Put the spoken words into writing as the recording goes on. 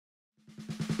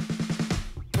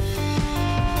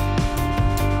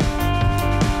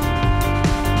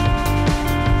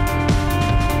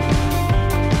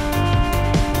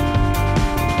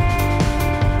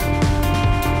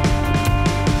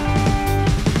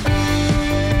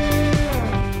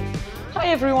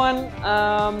everyone,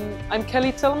 I'm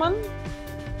Tilleman,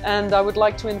 and I would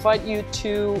like to invite you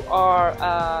to our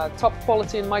top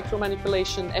quality in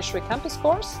micromanipulation ESHRE campus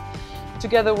course,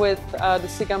 together with the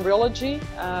SIG embryology.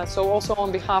 So also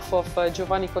on behalf of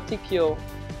Giovanni Coticchio,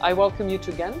 I welcome you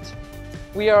to Ghent.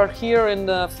 We are here in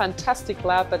the fantastic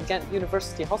lab at Ghent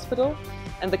University Hospital,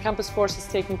 and the campus course is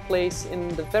taking place in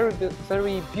the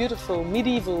very beautiful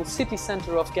medieval city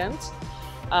center of Ghent.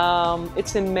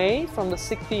 It's in May, from the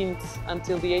 16th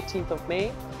until the 18th of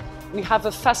May. We have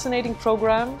a fascinating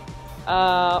program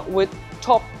with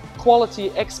top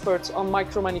quality experts on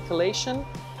micromanipulation.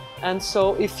 And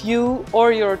so if you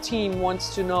or your team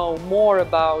wants to know more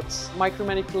about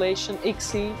micromanipulation,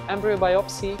 ICSI, embryo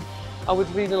biopsy, I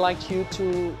would really like you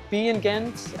to be in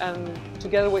Ghent, and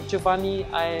together with Giovanni,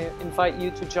 I invite you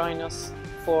to join us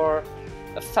for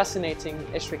a fascinating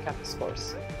ESHRE campus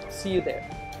course. See you there.